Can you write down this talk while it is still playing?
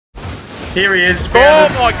Here he is. Oh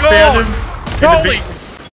my god! Holy!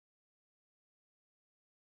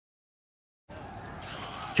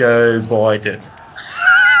 Joe Biden.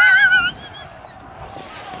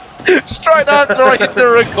 Straight after I hit the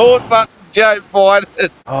record button, Joe Biden.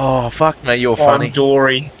 Oh, fuck me, you're funny. I'm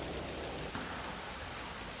Dory.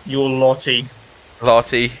 You're Lottie.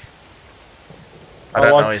 Lottie. I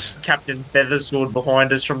don't know his... Captain Feathersword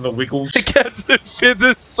behind us from the Wiggles. Captain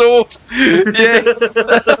Feathersword. Yeah.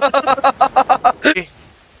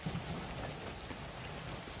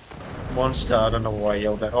 Monster, I don't know why I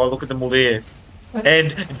yelled that. Oh, look at them all there.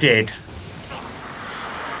 And dead.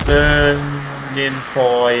 Burned in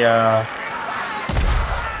fire.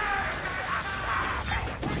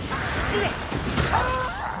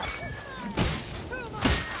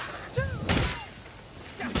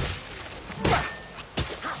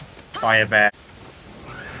 Fire back.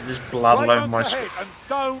 There's blood all over my screen.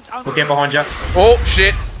 Look out behind you. Oh,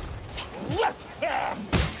 shit.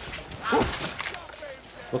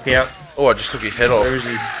 Look out. Oh, I just took his head off. Where is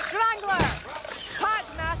he? Strangler! Cut,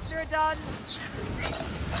 Master Done!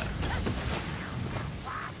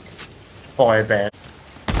 Fire back.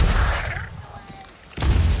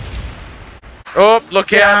 Oh,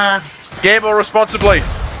 look out. Gamble responsibly.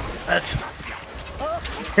 That's...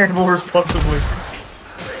 Gamble responsibly.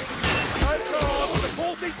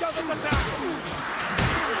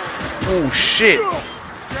 Oh, shit.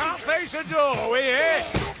 Can't face a door, here.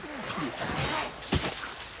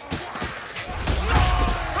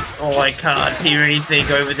 Oh, I can't hear anything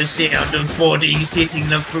over the sound of bodies hitting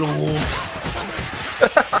the floor.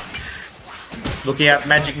 Look out,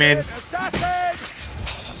 Magic Man. Assassin!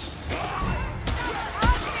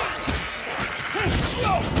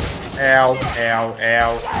 Ow, ow,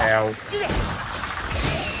 ow, ow.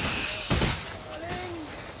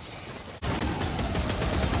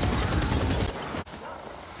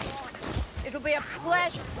 It'll be a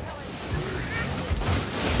pleasure.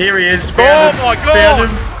 Here he is. Oh my god! Found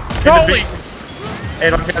him. Holy!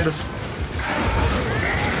 And I found this.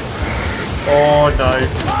 Oh no.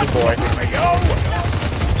 Good boy.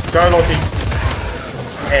 Go, Lottie.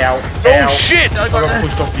 Ow. Oh Ow. shit! I I got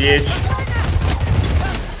pushed off the edge.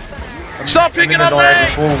 Stop picking up Niagara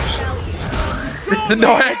me! Falls. The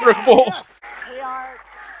Niagara Falls. We are...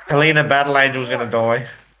 Helena Battle Angel's gonna die.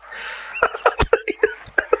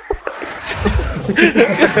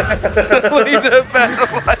 Helena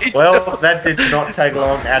Battle Angel. Well, that did not take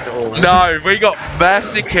long at all. No, we got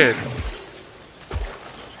massacred.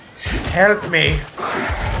 Help me.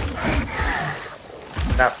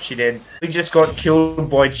 Nope, she did. We just got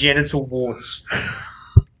killed by genital warts.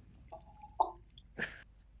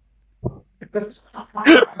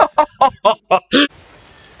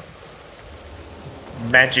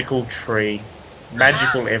 Magical tree.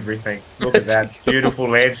 Magical everything. Look at that. Beautiful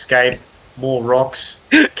landscape. More rocks.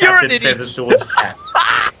 Captain Feathersword's hat.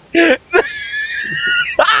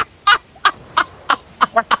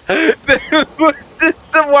 It's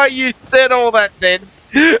the way you said all that then.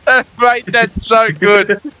 Mate, that's so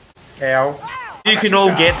good. Ow. You can all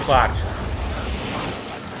get fucked.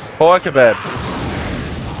 Fire kebab.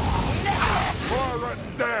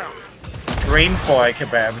 Green fire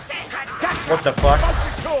kebab. What the fuck?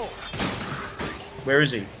 Where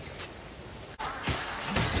is he?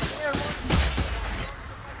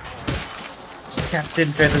 Captain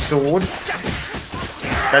Feathersword.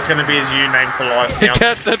 That's going to be his new name for life now.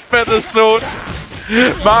 Captain Feathersword.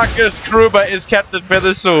 Marcus Kruber is Captain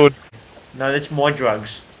Feathersword. No, that's my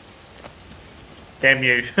drugs. Damn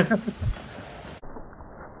you.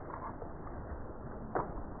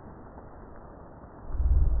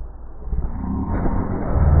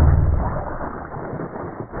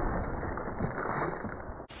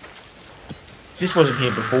 This wasn't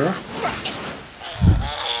here before.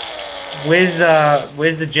 Where's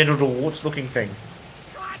the genital warts looking thing?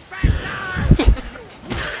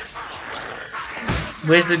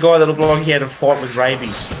 Where's the guy that looked like he had a fight with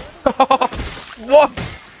rabies? What?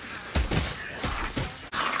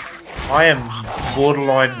 I am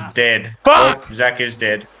borderline dead. Fuck! Oh, Zach is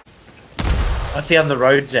dead. I found the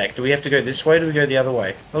road, Zach. Do we have to go this way or do we go the other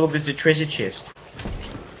way? Oh look, there's a treasure chest.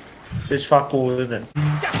 There's fuck all in it.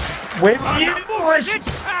 Where are you boys?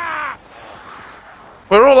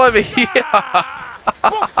 We're all over here.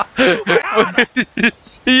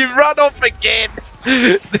 You run off again.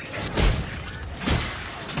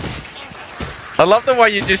 I love the way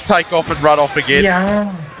you just take off and run off again.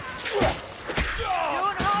 Yeah.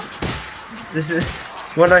 This is.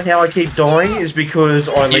 You wanna know how I keep dying? Is because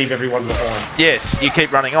I leave everyone behind. Yes, you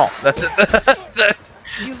keep running off. That's it. That's it.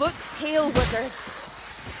 You look pale, wizard.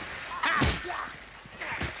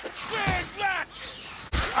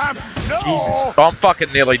 Jesus. I'm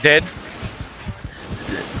fucking nearly dead.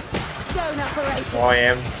 Zone operator. I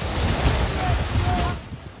am.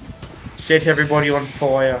 Set everybody on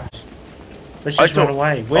fire. Let's just run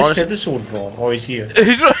away. Where's Feathersword gone? Oh, he's here.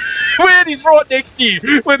 He's right next to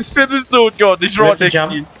you. Where's Feathersword gone? He's right next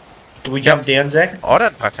to you. Do we jump down, Zach? I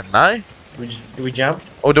don't fucking know. Do we jump?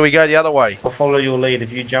 Or do we go the other way? I'll follow your lead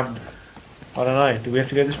if you jump. I don't know. Do we have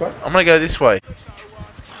to go this way? I'm gonna go this way.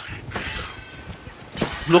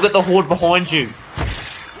 Look at the horde behind you.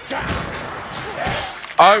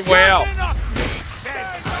 Oh wow.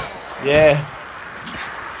 Yeah.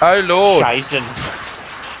 Oh lord. Chasing.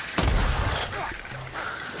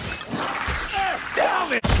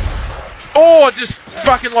 Oh, I just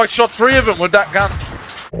fucking like shot 3 of them with that gun.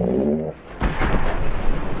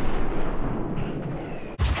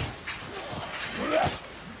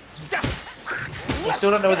 I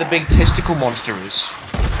still don't know where the big testicle monster is.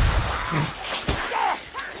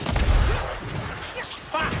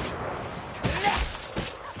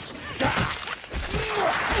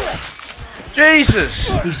 Jesus.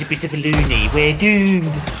 He's a bit of a loony. We're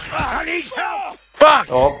doomed. I need help! Fuck.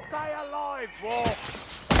 Oh. Stay alive, War!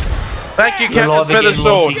 Thank you, You're alive Captain again, Feathersword.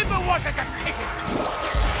 Lottie. Give the water a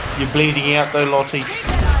kick! You're bleeding out though, Lottie.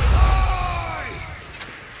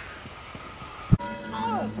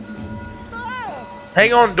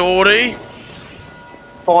 Hang on, Dory.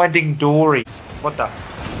 Finding Dory. What the?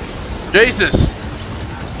 Jesus.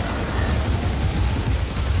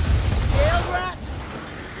 Shield rat.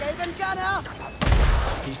 Save gunner.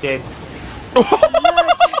 He's dead.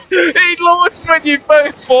 He launched when you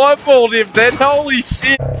first fireballed him then. Holy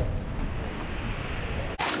shit.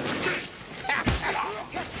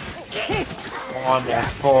 I'm on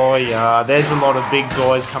fire. There's a lot of big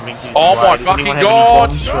guys coming this Oh way. my Does fucking anyone have any god.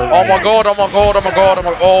 bombs for Oh my god, oh my god, oh my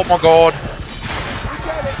god, oh my god.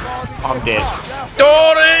 I'm dead.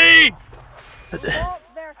 Dory! Oh, there.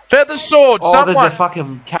 Feathersword, Oh, someone. there's a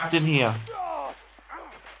fucking captain here.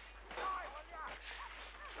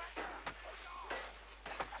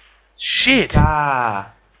 Shit.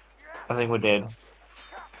 Ah. I think we're dead.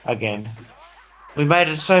 Again. We made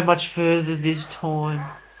it so much further this time.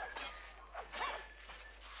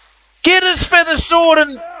 Get us Feathersword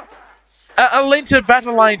and a Linter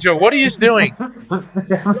Battle Angel. What are you doing?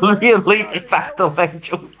 Really battle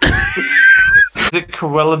angel. Is it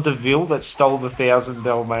Cruella de Vil that stole the 1,000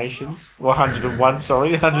 Dalmatians? Or 101,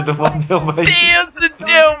 sorry, 101 Dalmatians. 1,000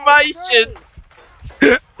 Dalmatians!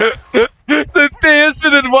 The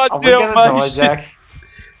 1,001 Are we gonna die, Dalmatians! Zach?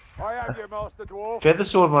 I have you, Master Dwarf.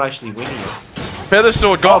 Feathersword might actually win here.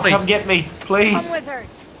 Feathersword got Oh, me. come get me, please. Come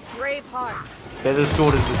wizards. Brave hearts.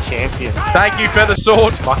 Feathersword is the champion. Thank you,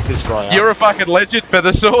 Feathersword. Fuck this guy up. You're a fucking legend,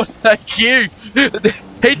 Feathersword. Thank you.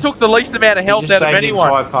 He took the least amount of He health just out of saved the anyone.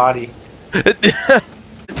 entire party.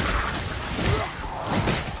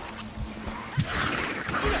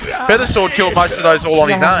 Feathersword killed most of those all on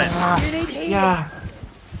his own. You need healing. Yeah.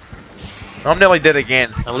 I'm nearly dead again.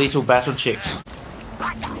 A little battle chicks. Is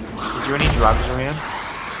there any drugs around?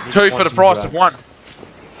 Need to 2 find for the some price of drugs.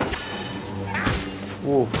 1.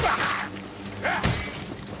 Wolf.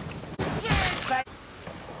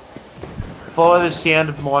 Follow the sound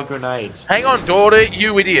of my grenades. Hang on, daughter,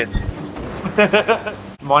 you idiot.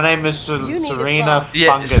 My name is need a Serena buff.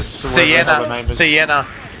 Yeah, Fungus. or whatever the name Sienna.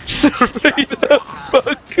 is. Sienna. Serena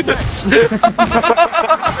Fungus.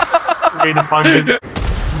 Serena Fungus.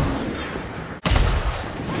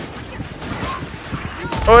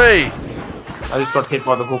 Oi. I just got hit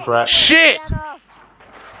by the hook rat. Shit!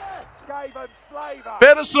 Skaven slaver.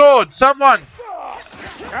 Feathersword, someone.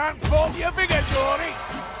 Can't fault your bigger, Dory.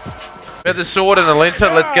 Feathersword and a Linter,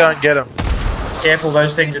 let's go and get him. Careful,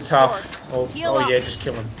 those things are tough. Oh, Heal oh up. yeah, just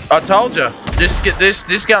kill him. I told you. Just get this.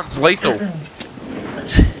 This gun's lethal.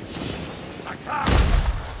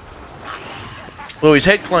 Well, his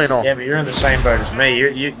head clean off. Yeah, but you're in the same boat as me.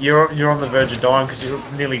 You're on the verge of dying because you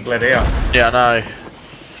nearly bled out. Yeah, I know.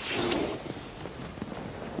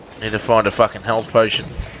 Need to find a fucking health potion.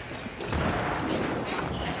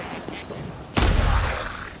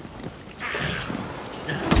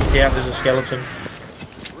 Yeah, there's a skeleton.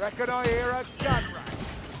 Reckon I hear a gun rat.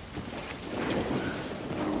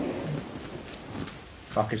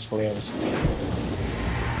 Fuck his flowers.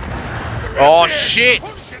 Oh shit!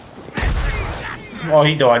 Oh,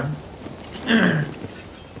 he died. And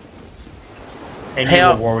you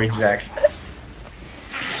How? were worried, Zach.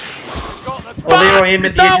 Got the Oh, there I am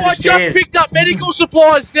at the edge of the I stairs. just picked up medical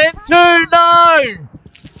supplies then too. No,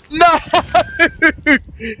 no.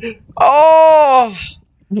 Oh,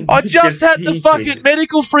 I just had the fucking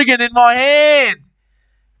medical friggin' in my hand,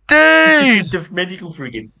 dude. The medical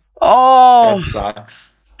friggin'. Oh, That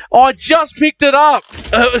sucks. I just picked it up.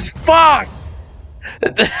 It was fucked.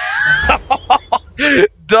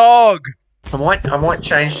 Dog. I might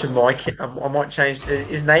change to Mike. I might change.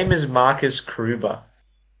 His name is Marcus Kruber.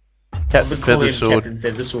 Captain Call him Feathersword. Captain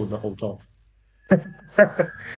Feathersword the whole time.